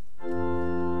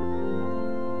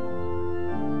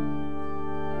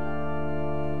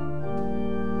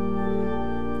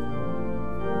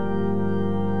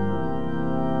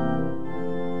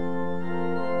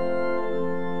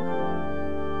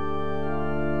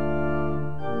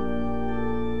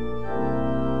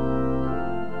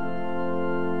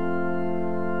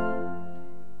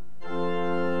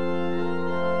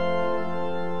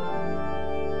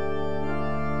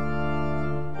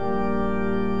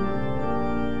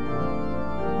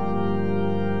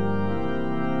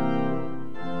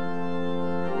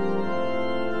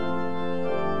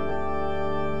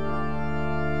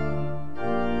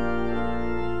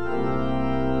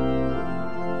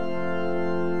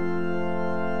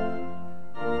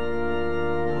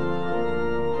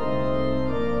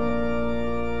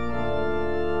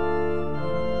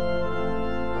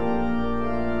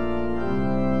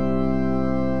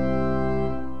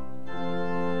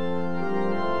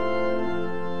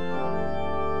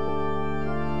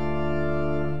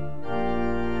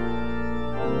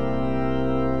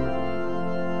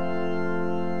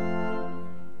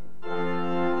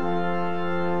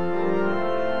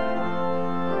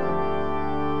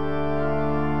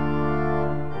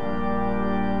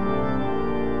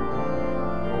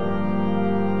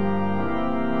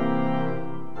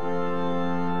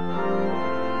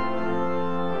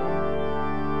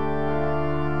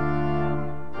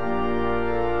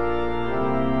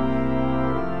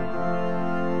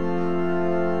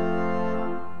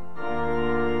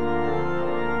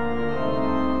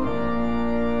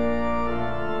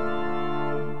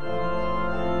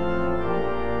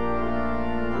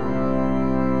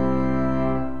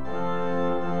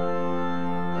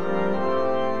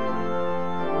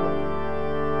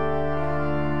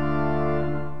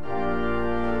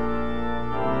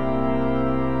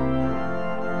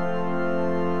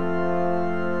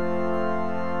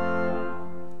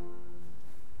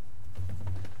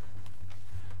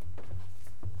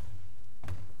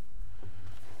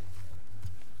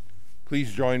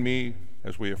 Please join me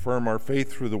as we affirm our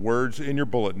faith through the words in your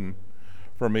bulletin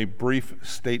from a brief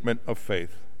statement of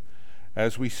faith.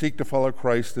 As we seek to follow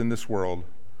Christ in this world,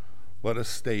 let us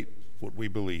state what we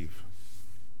believe.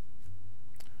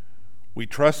 We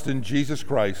trust in Jesus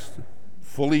Christ,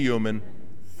 fully human,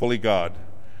 fully God.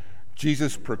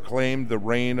 Jesus proclaimed the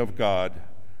reign of God,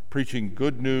 preaching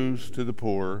good news to the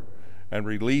poor and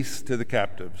release to the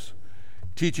captives,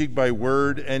 teaching by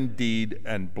word and deed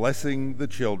and blessing the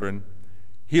children,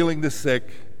 healing the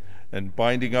sick and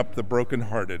binding up the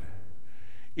brokenhearted,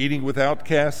 eating with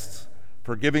outcasts,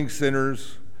 forgiving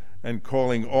sinners, and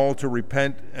calling all to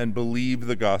repent and believe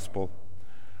the gospel.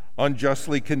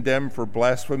 Unjustly condemned for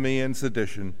blasphemy and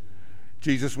sedition,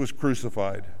 Jesus was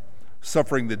crucified,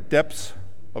 suffering the depths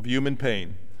of human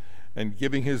pain and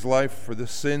giving his life for the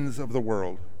sins of the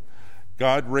world.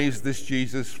 God raised this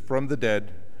Jesus from the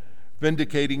dead,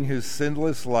 vindicating his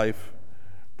sinless life,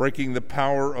 breaking the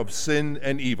power of sin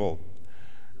and evil,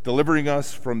 delivering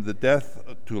us from the death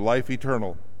to life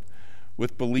eternal.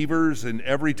 With believers in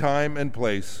every time and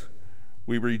place,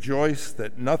 we rejoice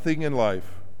that nothing in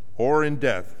life or in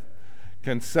death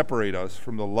can separate us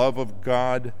from the love of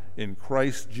God in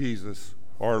Christ Jesus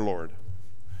our Lord.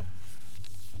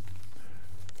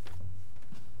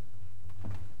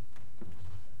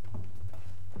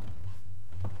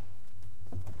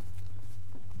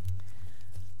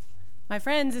 My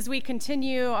friends, as we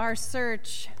continue our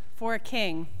search for a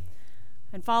king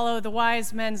and follow the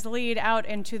wise men's lead out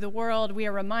into the world, we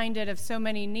are reminded of so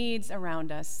many needs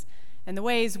around us and the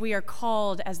ways we are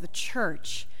called as the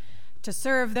church to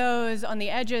serve those on the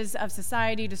edges of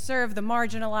society, to serve the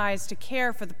marginalized, to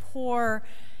care for the poor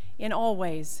in all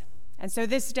ways. And so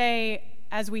this day,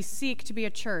 as we seek to be a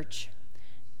church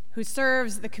who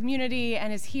serves the community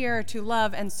and is here to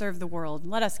love and serve the world,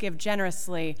 let us give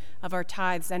generously of our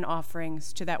tithes and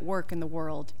offerings to that work in the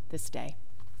world this day.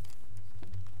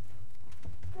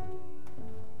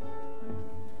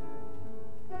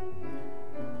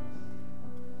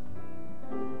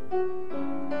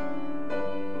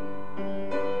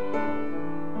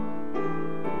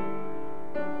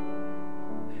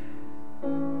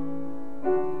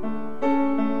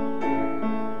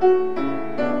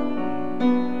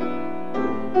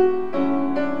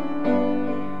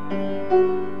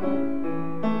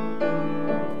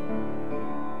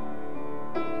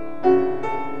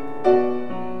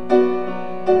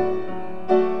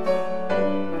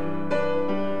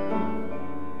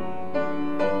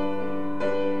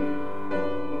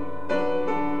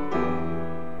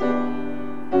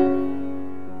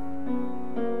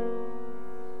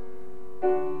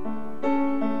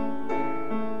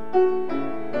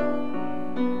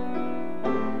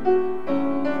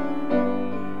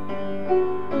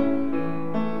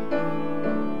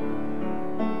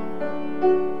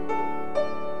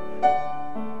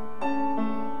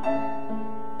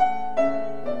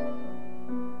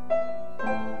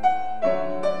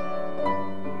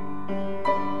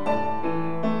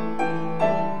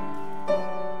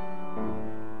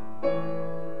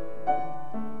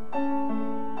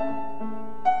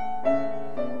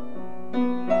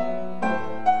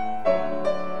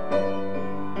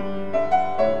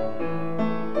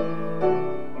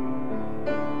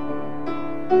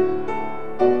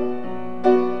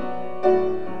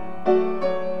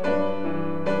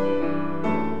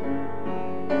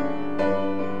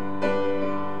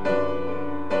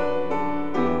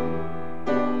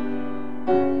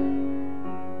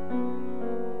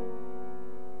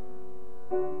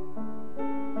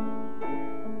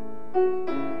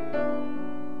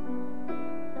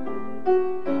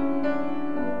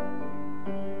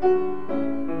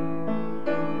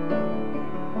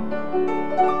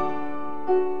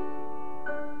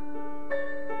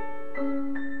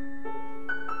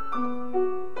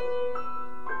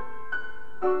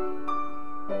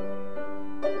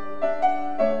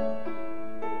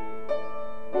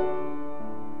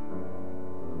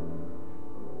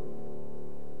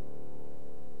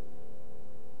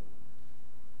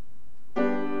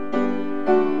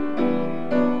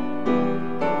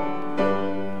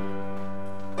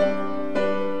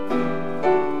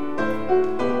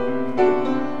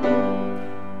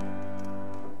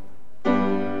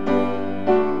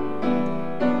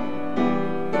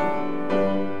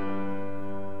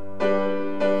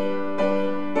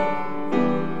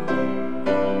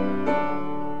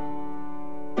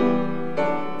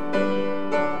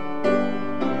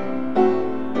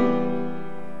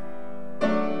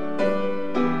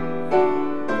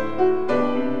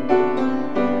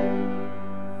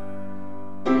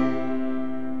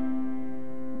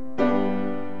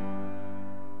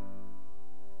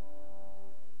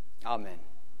 Amen.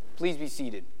 Please be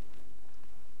seated.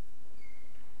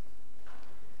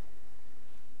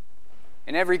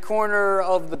 In every corner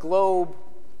of the globe,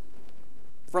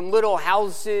 from little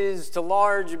houses to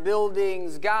large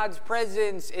buildings, God's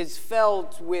presence is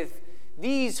felt with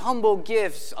these humble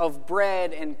gifts of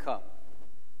bread and cup.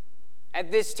 At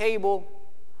this table,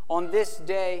 on this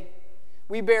day,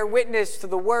 we bear witness to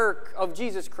the work of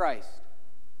Jesus Christ,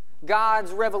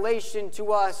 God's revelation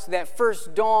to us that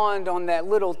first dawned on that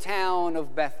little town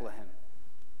of Bethlehem.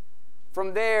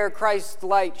 From there, Christ's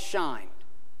light shined,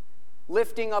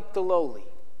 lifting up the lowly,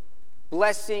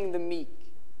 blessing the meek,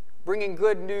 bringing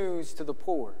good news to the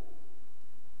poor.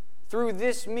 Through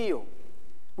this meal,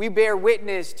 we bear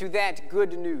witness to that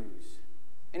good news,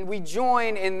 and we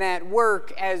join in that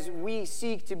work as we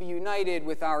seek to be united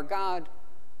with our God,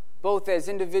 both as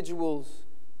individuals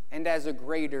and as a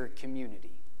greater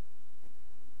community.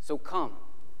 So come,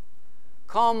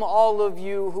 Come, all of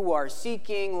you who are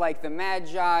seeking, like the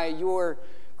Magi, your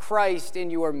Christ in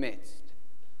your midst,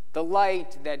 the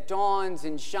light that dawns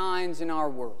and shines in our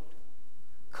world.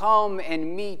 Come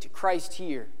and meet Christ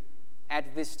here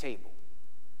at this table.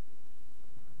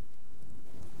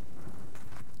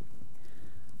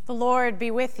 The Lord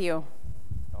be with you.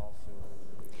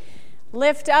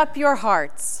 Lift up your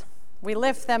hearts. We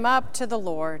lift them up to the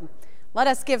Lord. Let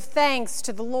us give thanks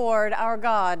to the Lord our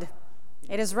God.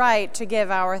 It is right to give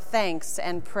our thanks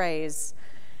and praise.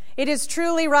 It is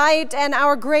truly right and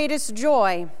our greatest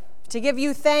joy to give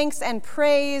you thanks and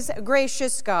praise,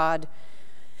 gracious God.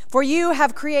 For you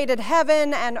have created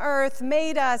heaven and earth,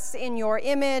 made us in your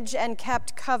image, and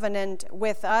kept covenant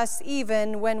with us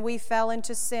even when we fell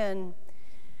into sin.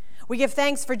 We give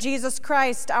thanks for Jesus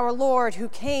Christ, our Lord, who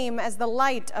came as the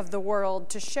light of the world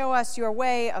to show us your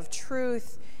way of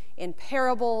truth in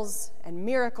parables and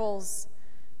miracles.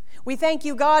 We thank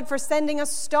you, God, for sending a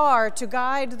star to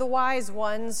guide the wise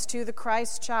ones to the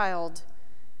Christ child.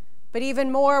 But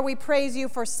even more, we praise you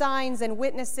for signs and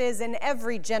witnesses in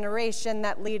every generation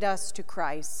that lead us to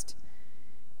Christ.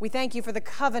 We thank you for the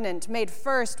covenant made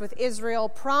first with Israel,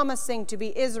 promising to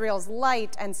be Israel's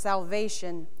light and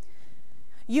salvation.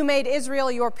 You made Israel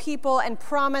your people and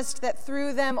promised that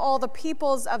through them all the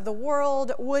peoples of the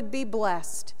world would be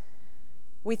blessed.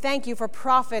 We thank you for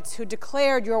prophets who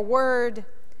declared your word,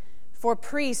 for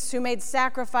priests who made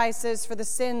sacrifices for the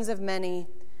sins of many,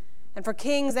 and for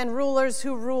kings and rulers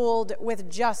who ruled with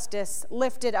justice,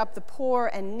 lifted up the poor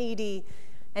and needy,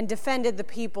 and defended the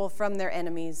people from their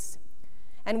enemies.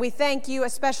 And we thank you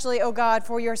especially, O God,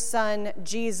 for your Son,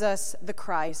 Jesus the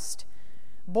Christ.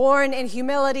 Born in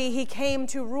humility, he came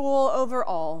to rule over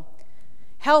all.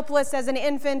 Helpless as an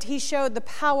infant, he showed the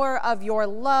power of your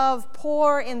love.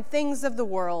 Poor in things of the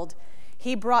world,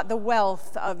 he brought the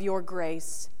wealth of your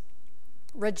grace.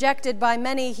 Rejected by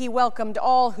many, he welcomed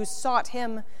all who sought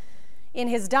him. In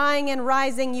his dying and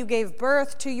rising, you gave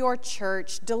birth to your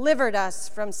church, delivered us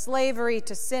from slavery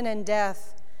to sin and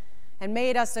death, and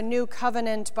made us a new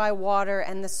covenant by water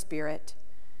and the Spirit.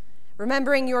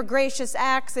 Remembering your gracious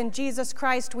acts in Jesus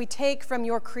Christ, we take from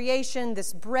your creation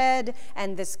this bread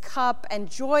and this cup and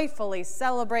joyfully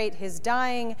celebrate his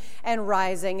dying and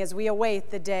rising as we await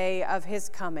the day of his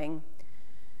coming.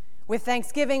 With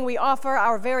thanksgiving, we offer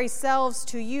our very selves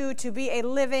to you to be a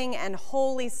living and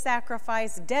holy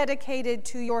sacrifice dedicated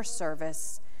to your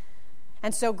service.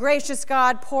 And so, gracious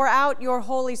God, pour out your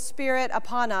Holy Spirit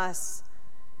upon us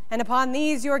and upon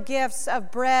these your gifts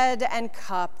of bread and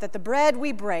cup, that the bread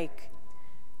we break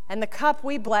and the cup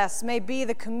we bless may be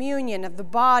the communion of the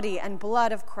body and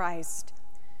blood of Christ.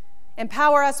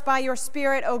 Empower us by your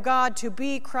Spirit, O God, to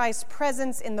be Christ's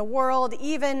presence in the world,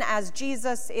 even as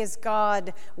Jesus is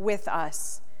God with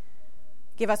us.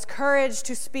 Give us courage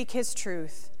to speak his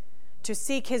truth, to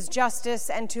seek his justice,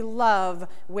 and to love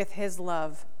with his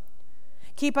love.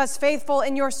 Keep us faithful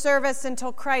in your service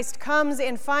until Christ comes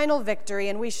in final victory,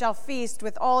 and we shall feast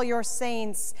with all your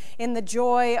saints in the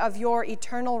joy of your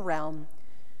eternal realm.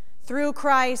 Through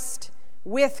Christ,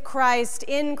 with Christ,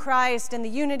 in Christ, in the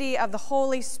unity of the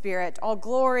Holy Spirit, all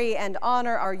glory and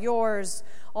honor are yours,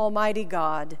 Almighty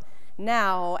God,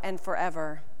 now and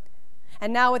forever.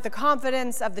 And now, with the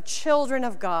confidence of the children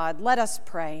of God, let us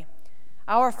pray.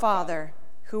 Our Father,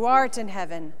 who art in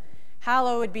heaven,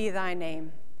 hallowed be thy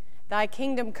name. Thy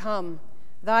kingdom come,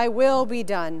 thy will be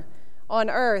done, on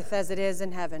earth as it is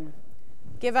in heaven.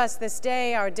 Give us this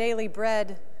day our daily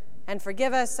bread, and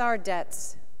forgive us our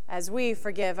debts, as we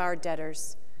forgive our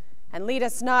debtors. And lead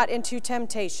us not into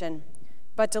temptation,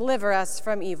 but deliver us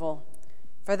from evil.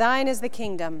 For thine is the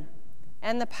kingdom,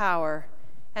 and the power,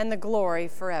 and the glory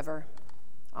forever.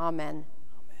 Amen.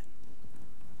 Amen.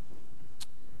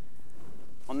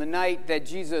 On the night that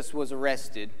Jesus was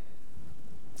arrested,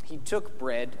 he took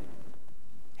bread.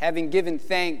 Having given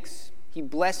thanks, he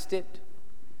blessed it,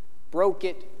 broke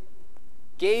it,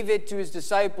 gave it to his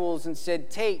disciples, and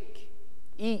said, "Take,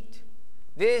 eat.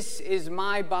 This is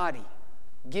my body,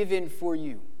 given for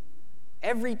you.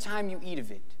 Every time you eat of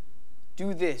it,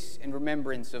 do this in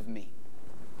remembrance of me."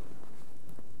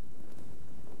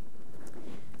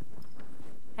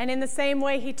 And in the same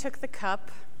way, he took the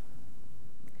cup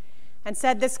and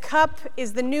said, "This cup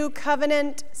is the new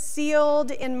covenant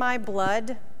sealed in my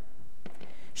blood,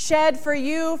 shed for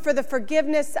you for the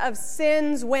forgiveness of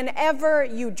sins. Whenever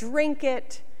you drink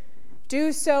it,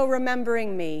 do so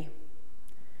remembering me."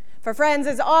 For friends,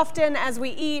 as often as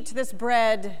we eat this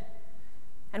bread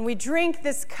and we drink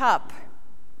this cup,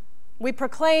 we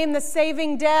proclaim the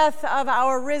saving death of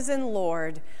our risen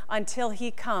Lord until he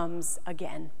comes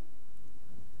again.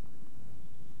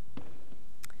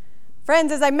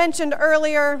 Friends, as I mentioned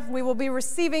earlier, we will be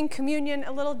receiving communion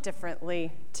a little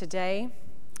differently today.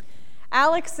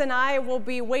 Alex and I will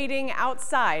be waiting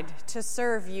outside to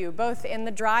serve you, both in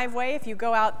the driveway if you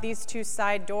go out these two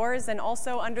side doors, and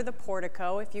also under the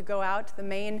portico if you go out the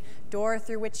main door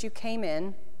through which you came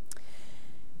in.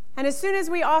 And as soon as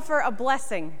we offer a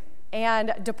blessing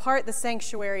and depart the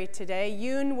sanctuary today,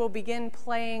 Yoon will begin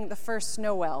playing the first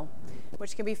Noel,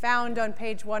 which can be found on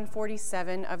page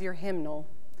 147 of your hymnal.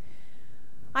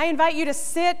 I invite you to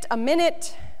sit a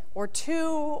minute or two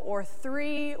or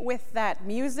three with that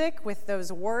music, with those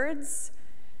words,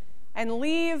 and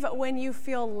leave when you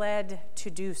feel led to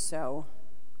do so.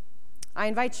 I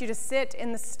invite you to sit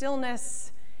in the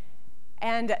stillness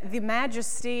and the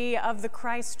majesty of the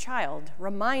Christ child,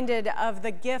 reminded of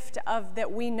the gift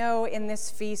that we know in this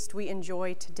feast we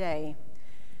enjoy today.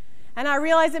 And I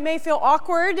realize it may feel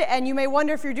awkward, and you may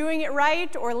wonder if you're doing it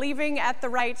right or leaving at the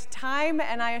right time.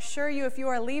 And I assure you, if you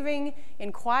are leaving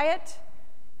in quiet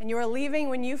and you are leaving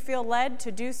when you feel led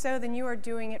to do so, then you are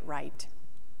doing it right.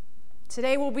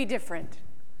 Today will be different.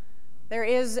 There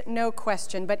is no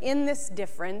question. But in this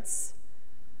difference,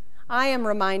 I am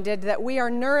reminded that we are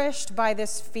nourished by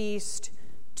this feast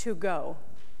to go.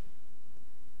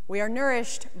 We are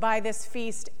nourished by this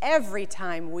feast every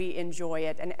time we enjoy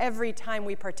it and every time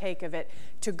we partake of it,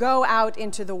 to go out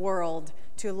into the world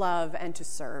to love and to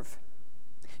serve.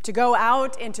 To go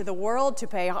out into the world to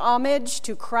pay homage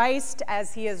to Christ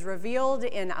as he is revealed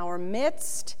in our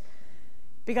midst.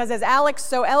 Because as Alex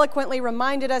so eloquently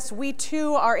reminded us, we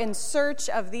too are in search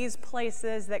of these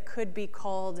places that could be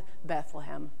called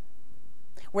Bethlehem,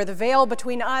 where the veil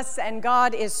between us and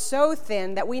God is so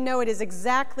thin that we know it is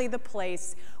exactly the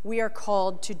place we are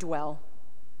called to dwell.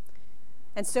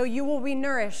 And so you will be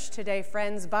nourished today,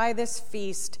 friends, by this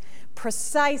feast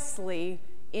precisely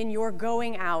in your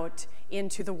going out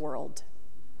into the world.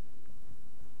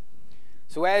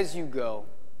 So as you go,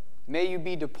 may you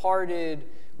be departed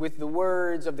with the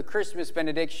words of the Christmas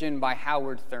benediction by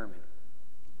Howard Thurman.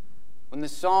 When the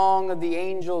song of the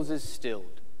angels is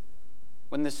stilled,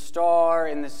 when the star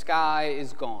in the sky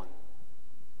is gone,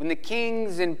 when the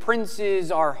kings and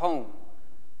princes are home,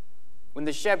 when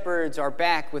the shepherds are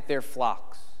back with their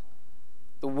flocks,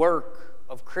 the work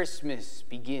of Christmas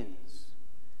begins.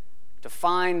 To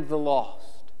find the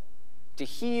lost, to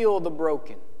heal the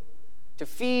broken, to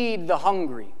feed the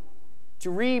hungry,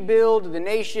 to rebuild the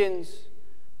nations,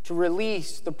 to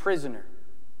release the prisoner,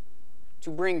 to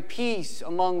bring peace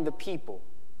among the people,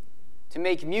 to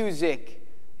make music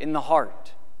in the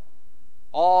heart,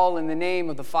 all in the name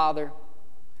of the Father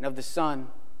and of the Son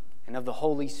and of the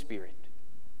Holy Spirit.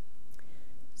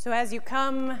 So as you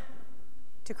come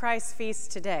to Christ's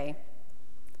feast today,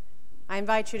 I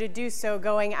invite you to do so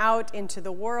going out into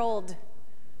the world,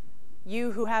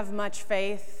 you who have much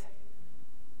faith,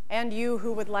 and you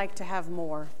who would like to have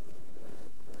more.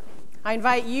 I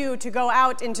invite you to go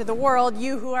out into the world,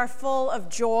 you who are full of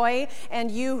joy,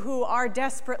 and you who are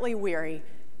desperately weary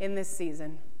in this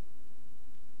season.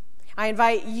 I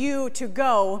invite you to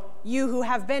go, you who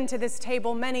have been to this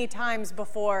table many times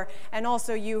before, and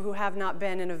also you who have not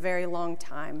been in a very long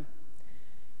time.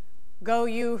 Go,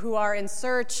 you who are in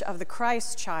search of the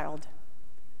Christ child.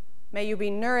 May you be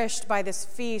nourished by this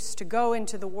feast to go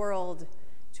into the world,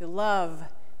 to love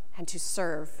and to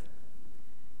serve.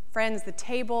 Friends, the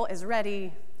table is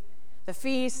ready. The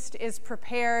feast is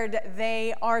prepared.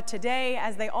 They are today,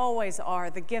 as they always are,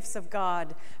 the gifts of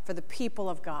God for the people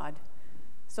of God.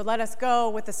 So let us go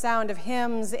with the sound of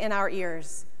hymns in our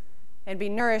ears and be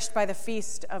nourished by the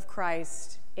feast of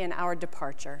Christ in our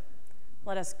departure.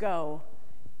 Let us go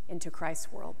into Christ's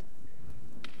world.